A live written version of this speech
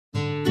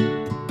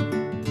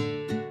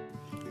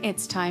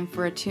It's time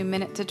for a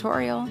 2-minute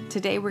tutorial.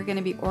 Today we're going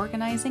to be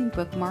organizing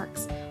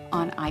bookmarks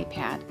on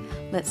iPad.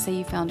 Let's say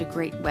you found a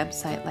great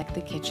website like The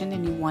Kitchen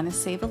and you want to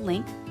save a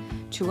link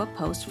to a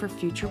post for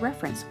future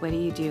reference. What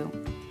do?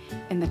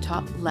 In the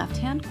top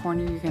left-hand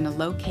corner, you're going to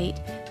locate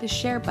the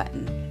Share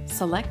button.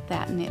 Select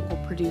that and it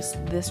will produce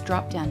this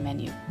drop-down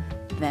menu.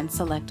 Then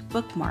select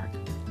Bookmark.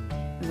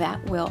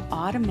 That will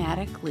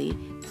automatically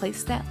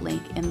place that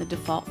link in the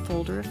default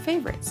folder of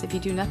favorites. If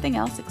you do nothing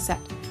else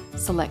except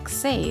select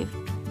Save,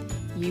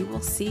 you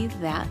will see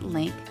that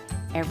link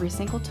every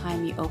single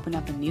time you open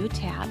up a new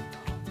tab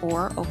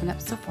or open up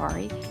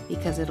Safari,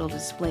 because it'll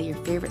display your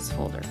favorites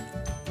folder.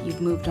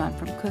 You've moved on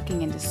from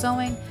cooking into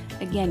sewing.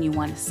 Again, you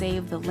want to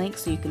save the link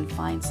so you can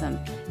find some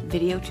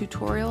video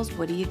tutorials.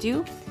 What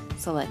do?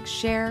 Select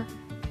Share,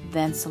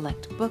 then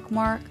select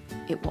Bookmark.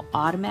 It will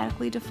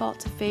automatically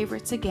default to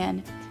favorites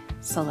again.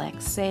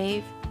 Select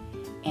Save,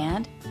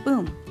 and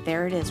boom,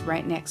 there it is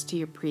right next to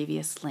your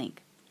previous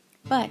link.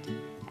 But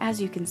as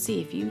you can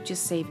see, if you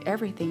just save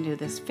everything to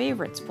this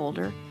favorites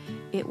folder,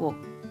 it will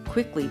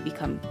quickly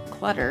become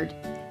cluttered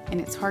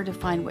and it's hard to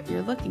find what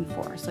you're looking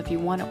for. So if you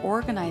want to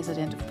organize it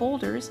into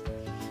folders,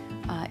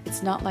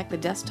 it's not like the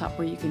desktop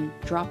where you can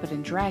drop it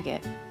and drag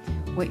it.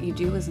 What you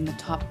do is in the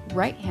top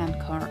right hand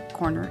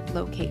corner,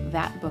 locate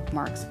that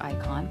bookmarks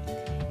icon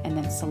and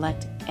then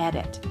select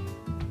Edit.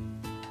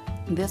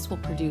 This will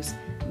produce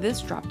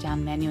this drop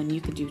down menu and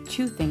you can do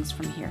two things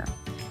from here.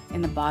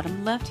 In the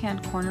bottom left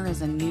hand corner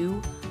is a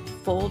new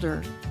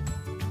folder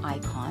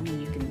icon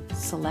and you can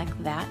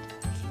select that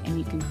and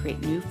you can create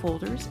new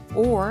folders,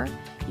 or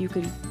you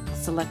can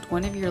select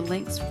one of your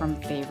links from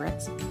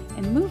favorites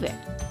and move it.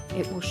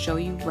 It will show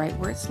you right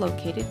where it's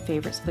located,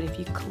 favorites, but if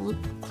you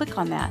click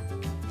on that,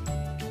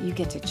 you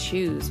get to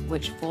choose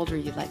which folder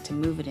you'd like to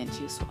move it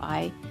into. So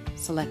I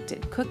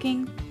selected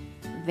cooking.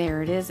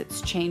 There it is.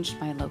 It's changed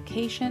my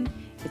location.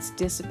 It's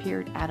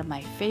disappeared out of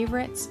my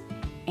favorites.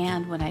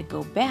 And when I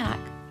go back,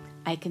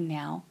 I can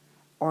now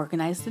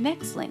organize the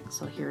next link.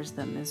 So here's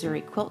the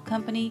Missouri Quilt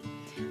Company.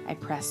 I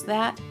press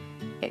that.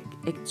 It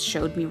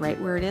showed me right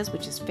where it is,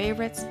 which is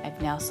favorites. I've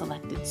now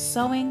selected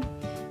sewing.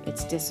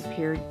 It's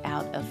disappeared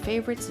out of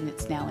favorites and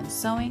it's now in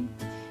sewing.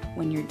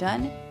 When you're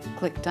done,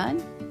 click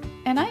done,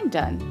 and I'm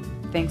done.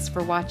 Thanks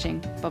for watching.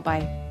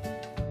 Bye-bye.